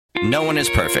No one is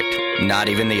perfect, not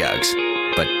even the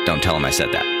Uggs. But don't tell them I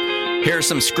said that. Here are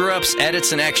some screw-ups,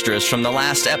 edits, and extras from the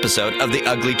last episode of The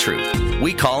Ugly Truth.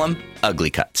 We call them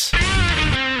Ugly Cuts.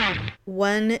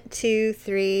 1, 2,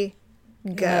 3,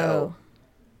 go.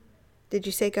 Did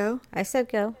you say go? I said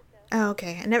go. Oh,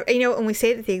 okay. I never, when we say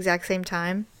it at the exact same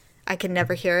time, I can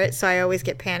never hear it, so I always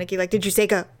get panicky. Like, did you say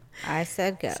go? I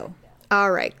said go.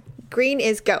 All right. Green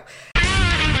is go.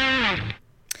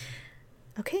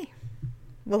 Okay.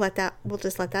 We'll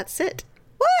just let that sit.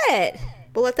 What?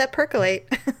 We'll let that percolate.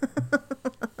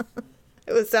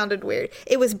 It sounded weird.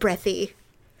 It was breathy.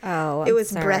 Oh, it was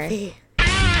sorry. breathy.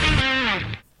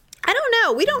 I don't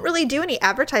know. We don't really do any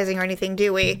advertising or anything,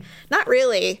 do we? Not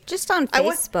really. Just on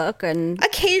Facebook and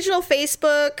occasional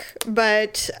Facebook,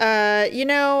 but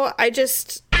I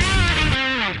just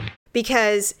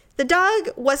because the dog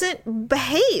wasn't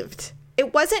behaved.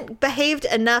 It wasn't behaved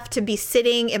enough to be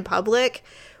sitting in public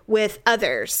with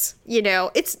others.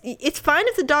 It's fine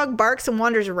if the dog barks and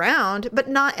wanders around, but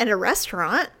not at a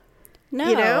restaurant.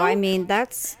 No, I mean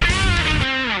that's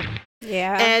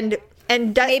and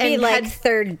maybe like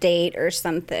third date or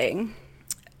something.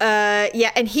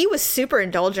 And he was super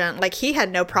indulgent. Like, he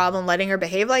had no problem letting her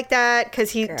behave like that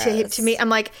because to me, I'm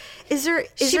like, is there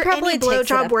any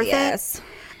blowjob worth it?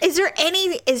 Is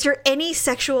there any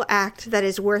sexual act that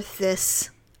is worth this?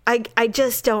 I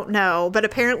just don't know. But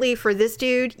apparently for this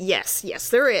dude, yes,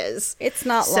 there is. It's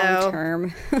not long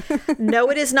term. No,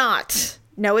 it is not.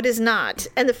 No, it is not.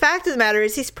 And the fact of the matter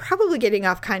is he's probably getting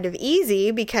off kind of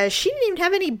easy because she didn't even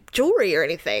have any jewelry or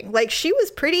anything. Like, she was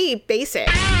pretty basic.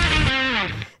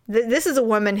 This is a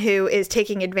woman who is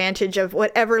taking advantage of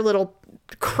whatever little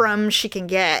crumbs she can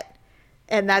get.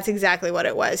 And that's exactly what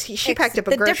it was. She packed up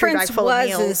a grocery bag full of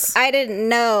meals. I didn't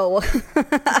know.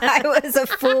 I was a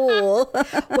fool.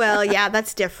 Well, yeah,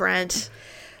 that's different.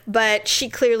 But she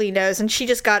clearly knows. And she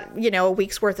just got, a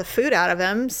week's worth of food out of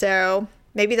him. So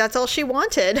maybe that's all she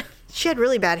wanted. She had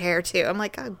really bad hair, too. I'm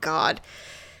like, oh, God.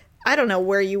 I don't know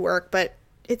where you work, but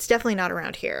it's definitely not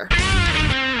around here.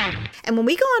 And when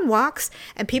we go on walks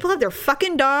and people have their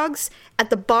fucking dogs at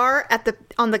the bar,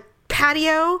 on the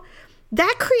patio,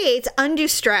 that creates undue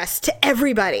stress to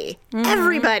everybody. Mm-hmm.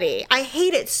 Everybody. I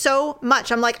hate it so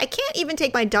much. I'm like, I can't even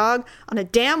take my dog on a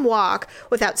damn walk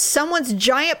without someone's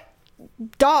giant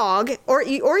dog, or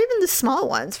even the small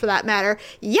ones for that matter.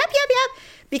 Yep.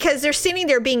 Because they're sitting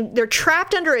there they're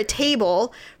trapped under a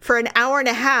table for an hour and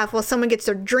a half while someone gets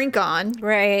their drink on.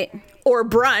 Right. Or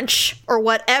brunch or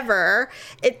whatever.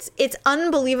 It's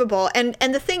unbelievable. And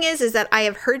the thing is that I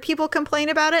have heard people complain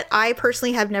about it. I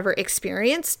personally have never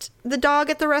experienced the dog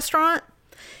at the restaurant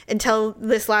until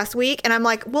this last week. And I'm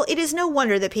like, well, it is no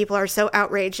wonder that people are so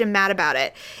outraged and mad about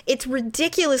it. It's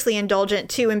ridiculously indulgent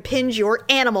to impinge your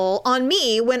animal on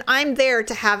me when I'm there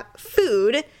to have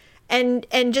food and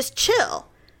just chill.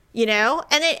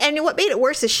 And what made it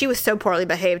worse is she was so poorly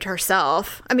behaved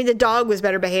herself. I mean, the dog was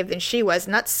better behaved than she was,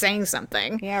 and that's saying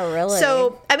something. Yeah, really.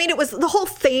 So, I mean, the whole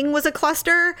thing was a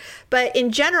cluster, but in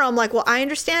general, I'm like, well, I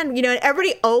understand, and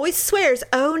everybody always swears,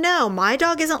 oh no, my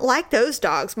dog isn't like those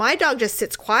dogs. My dog just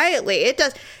sits quietly.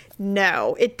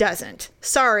 No, it doesn't.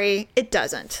 Sorry, it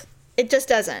doesn't. It just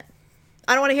doesn't.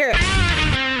 I don't want to hear it.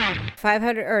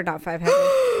 500, or not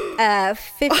 500,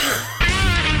 50.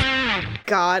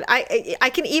 God, I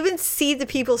can even see the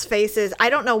people's faces. I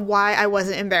don't know why I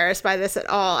wasn't embarrassed by this at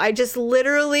all. I just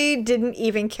literally didn't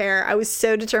even care. I was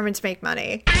so determined to make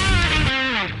money.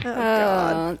 Oh,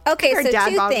 God. Okay, so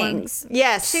two things.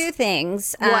 Yes. Two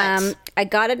things. What? I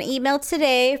got an email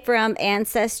today from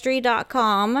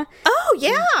Ancestry.com. Oh,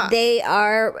 yeah. They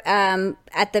are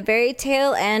at the very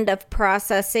tail end of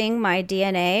processing my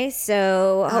DNA.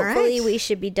 So hopefully we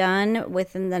should be done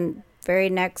within the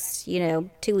very next, 2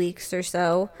 weeks or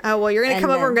so. Oh, well, you're going to come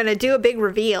over and going to do a big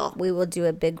reveal. We will do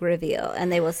a big reveal,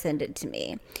 and they will send it to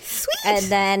me. Sweet. And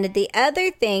then the other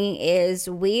thing is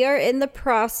we are in the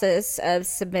process of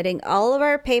submitting all of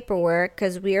our paperwork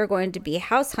because we are going to be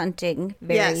house hunting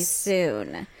very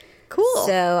soon. Cool.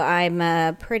 So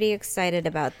I'm pretty excited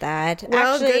about that.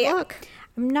 Well, actually, good luck.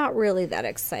 I'm not really that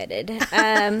excited.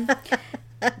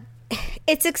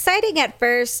 It's exciting at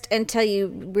first until you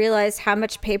realize how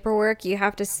much paperwork you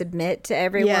have to submit to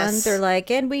everyone. Yes. They're like,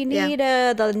 and we need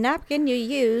the napkin you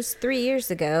used 3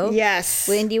 years ago. Yes.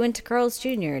 When you went to Carl's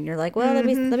Jr. And you're like, well, let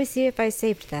me see if I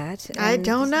saved that. And I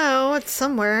don't know. It's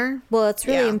somewhere. Well, it's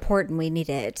really important. We need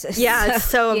it. Yeah, it's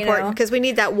so important because we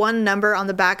need that one number on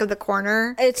the back of the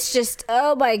corner. It's just,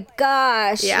 oh my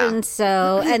gosh. Yeah. And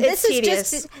so, and this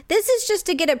is just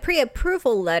to get a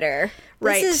pre-approval letter.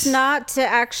 Right. This is not to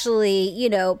actually,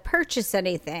 purchase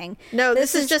anything. No,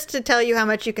 this is just to tell you how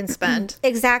much you can spend.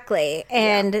 Exactly.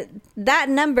 And that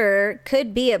number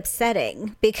could be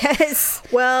upsetting because...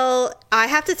 Well, I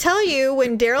have to tell you,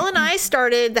 when Daryl and I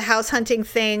started the house hunting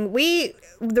thing,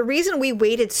 the reason we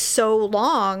waited so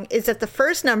long is that the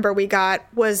first number we got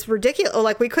was ridiculous.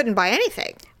 Like, we couldn't buy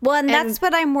anything. Well, and that's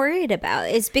what I'm worried about,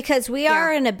 is because we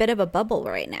are in a bit of a bubble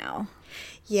right now.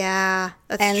 Yeah,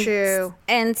 that's true.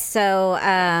 And so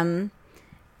I'm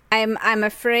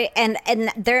afraid, and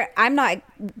they're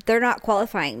not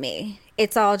qualifying me.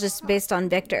 It's all just based on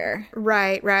Victor.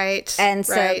 Right. And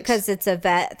so because it's a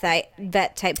vet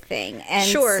type thing. And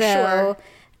sure.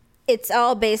 It's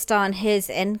all based on his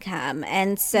income.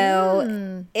 And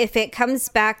so if it comes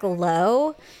back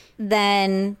low,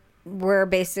 then we're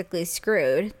basically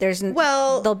screwed.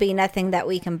 There'll be nothing that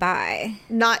we can buy.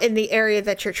 Not in the area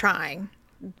that you're trying.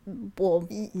 Well,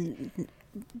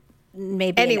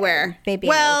 maybe anywhere.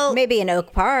 Maybe in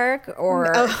Oak Park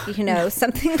or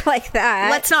something like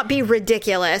that. Let's not be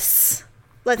ridiculous.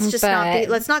 Let's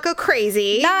not go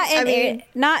crazy. Not in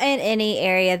any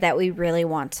area that we really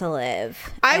want to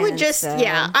live.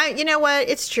 You know what?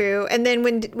 It's true. And then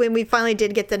when we finally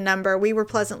did get the number, we were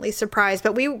pleasantly surprised.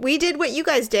 But we did what you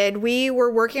guys did. We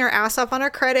were working our ass off on our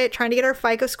credit, trying to get our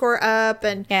FICO score up.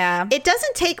 And it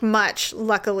doesn't take much,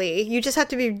 luckily. You just have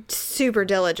to be super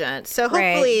diligent. So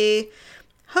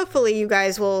hopefully you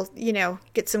guys will,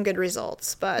 get some good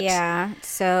results. But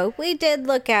so we did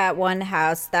look at one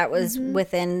house that was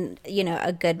within,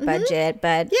 a good budget,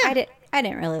 but I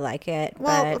didn't really like it.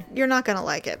 Well, but you're not going to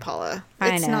like it, Paula.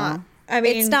 I know. Not.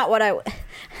 It's not what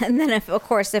and then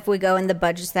if we go in the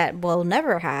budgets that we'll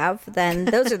never have, then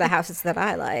those are the houses that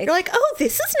I like. You're like, oh,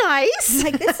 this is nice.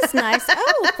 Like, this is nice.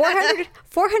 Oh,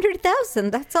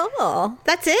 400,000. That's all.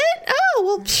 That's it? Oh,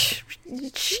 well,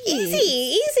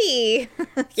 easy.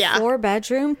 Yeah.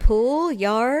 4-bedroom, pool,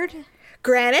 yard.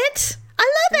 Granite.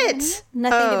 I love it.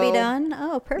 Nothing to be done.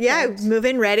 Oh, perfect. Yeah,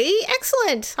 move-in ready.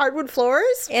 Excellent. Hardwood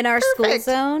floors. In our school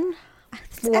zone.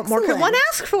 What more could one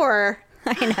ask for?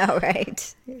 I know,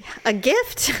 right? A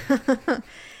gift.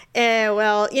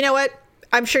 Well, you know what?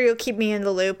 I'm sure you'll keep me in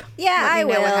the loop. Yeah, I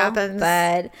will. Know what happens.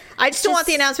 But I just don't want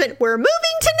the announcement, we're moving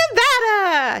to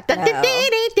Nevada. No.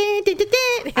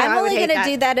 I'm only going to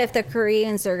do that if the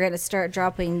Koreans are going to start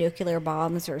dropping nuclear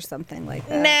bombs or something like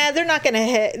that. Nah, they're not going to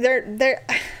hit.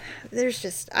 There's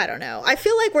just, I don't know. I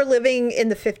feel like we're living in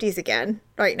the 50s again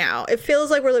right now. It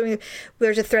feels like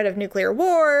there's a threat of nuclear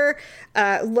war,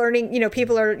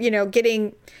 people are,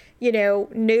 getting,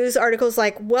 news articles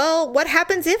like, well, what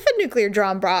happens if a nuclear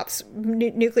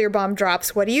bomb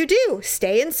drops? What do you do?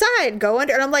 Stay inside, go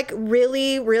under. And I'm like,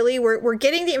 really, we're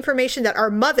getting the information that our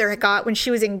mother got when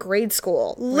she was in grade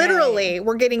school. Literally,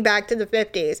 we're getting back to the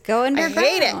 50s. Go underground. I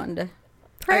hate it.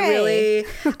 Pray.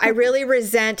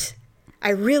 I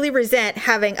really resent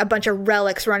having a bunch of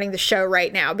relics running the show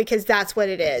right now, because that's what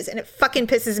it is. And it fucking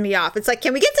pisses me off. It's like,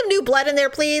 can we get some new blood in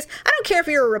there, please? I don't care if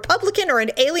you're a Republican or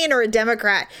an alien or a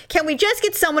Democrat. Can we just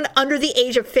get someone under the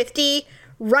age of 50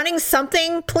 running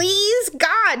something, please?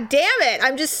 God damn it.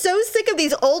 I'm just so sick of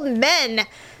these old men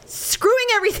screwing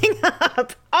everything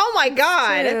up. Oh my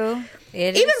God.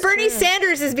 Even Bernie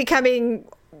Sanders is becoming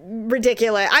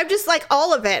ridiculous. I'm just like,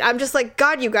 all of it. I'm just like,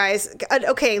 God, you guys.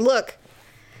 Okay, look.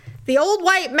 The old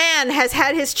white man has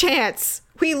had his chance.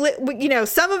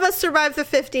 Some of us survived the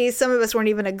 50s. Some of us weren't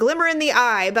even a glimmer in the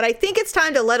eye. But I think it's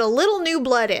time to let a little new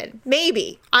blood in.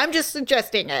 Maybe. I'm just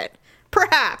suggesting it.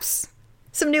 Perhaps.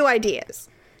 Some new ideas.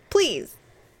 Please.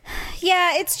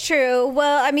 Yeah, it's true.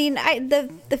 Well, I mean,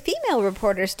 the female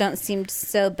reporters don't seem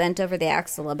so bent over the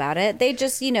axle about it. They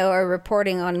just, are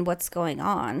reporting on what's going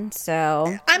on.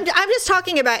 So I'm just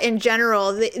talking about in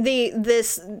general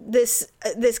this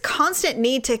constant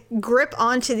need to grip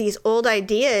onto these old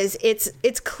ideas.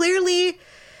 It's clearly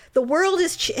the world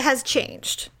has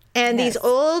changed, and these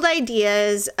old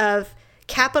ideas of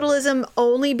capitalism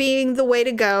only being the way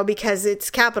to go because it's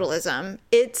capitalism.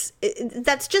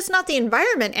 That's just not the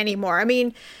environment anymore. I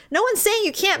mean, no one's saying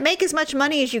you can't make as much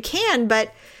money as you can,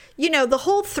 but the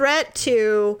whole threat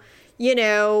to,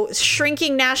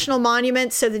 shrinking national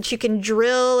monuments so that you can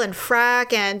drill and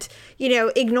frack and,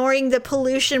 ignoring the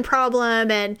pollution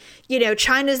problem and,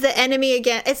 China's the enemy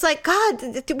again. It's like, God,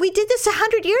 we did this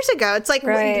 100 years ago. It's like,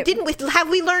 have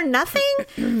we learned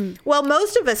nothing? Well,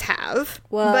 most of us have.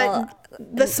 But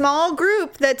the small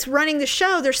group that's running the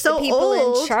show, they're so old. The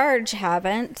people in charge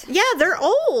haven't. Yeah, they're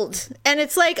old. And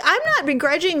it's like, I'm not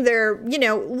begrudging their,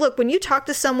 look, when you talk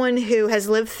to someone who has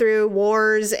lived through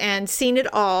wars and seen it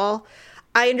all,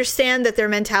 I understand that their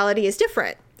mentality is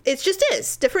different. It just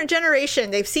is. Different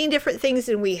generation. They've seen different things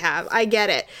than we have. I get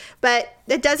it. But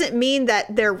that doesn't mean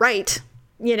that they're right,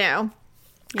 you know?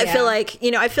 Yeah.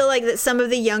 I feel like that some of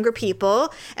the younger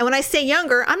people, and when I say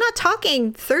younger, I'm not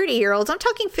talking 30-year-olds, I'm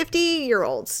talking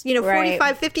 50-year-olds,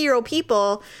 45, 50-year-old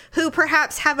people who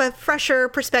perhaps have a fresher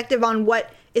perspective on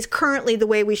what is currently the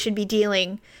way we should be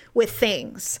dealing with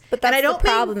things. But that's the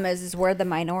problem is we're the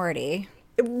minority.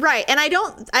 Right. And I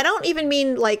don't even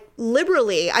mean like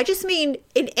liberally. I just mean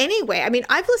in any way. I mean,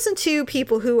 I've listened to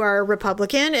people who are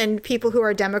Republican and people who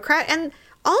are Democrat, and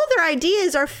all of their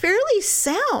ideas are fairly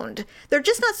sound. They're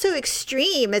just not so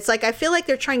extreme. It's like I feel like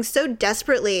they're trying so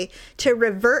desperately to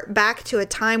revert back to a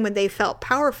time when they felt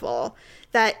powerful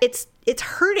that it's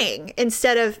hurting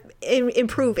instead of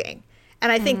improving.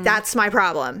 And I think that's my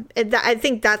problem. I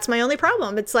think that's my only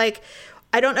problem. It's like,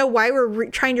 I don't know why we're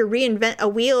trying to reinvent a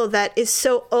wheel that is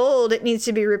so old it needs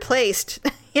to be replaced.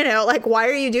 Like, why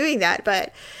are you doing that?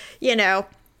 But,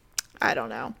 I don't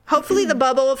know. Hopefully the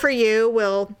bubble for you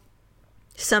will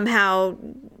somehow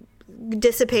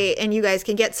dissipate and you guys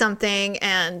can get something.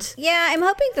 And yeah, I'm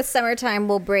hoping the summertime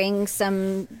will bring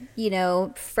some,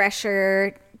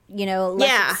 fresher,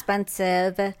 less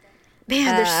expensive.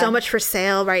 Man, there's so much for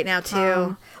sale right now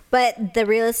too. But the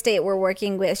real estate we're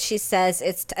working with, she says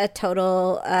it's a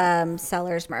total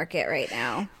seller's market right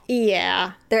now.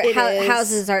 Yeah,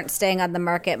 houses aren't staying on the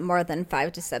market more than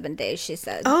 5 to 7 days, she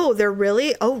said. Oh, they're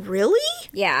really? Oh, really?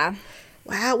 Yeah.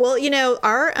 Wow. Well,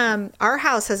 our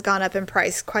house has gone up in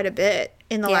price quite a bit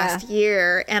in the last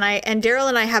year, and Daryl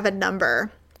and I have a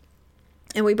number,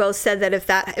 and we both said that if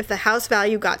the house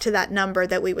value got to that number,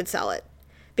 that we would sell it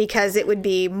because it would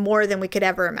be more than we could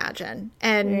ever imagine.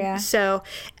 And so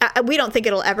we don't think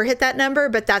it'll ever hit that number,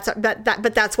 but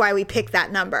that's why we picked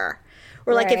that number.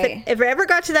 We're like, if it ever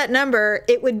got to that number,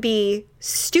 it would be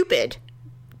stupid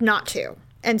not to.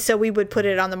 And so we would put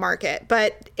it on the market,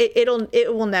 but it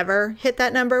will never hit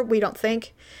that number, we don't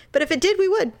think. But if it did, we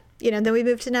would. Then we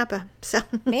moved to Napa. So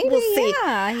maybe we'll see.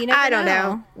 Yeah, I don't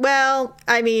know. Well,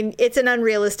 I mean, it's an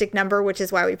unrealistic number, which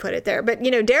is why we put it there. But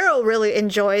Daryl really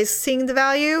enjoys seeing the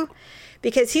value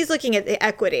because he's looking at the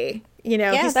equity.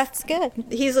 That's good.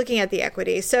 He's looking at the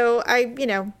equity. So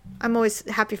I'm always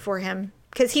happy for him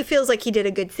because he feels like he did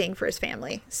a good thing for his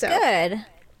family. So good.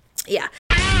 Yeah.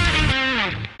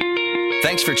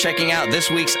 Thanks for checking out this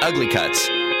week's Ugly Cuts.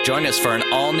 Join us for an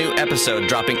all-new episode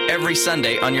dropping every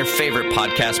Sunday on your favorite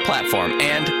podcast platform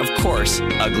and, of course,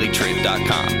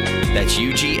 uglytruth.com. That's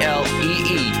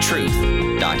UGLEE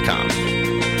truth.com.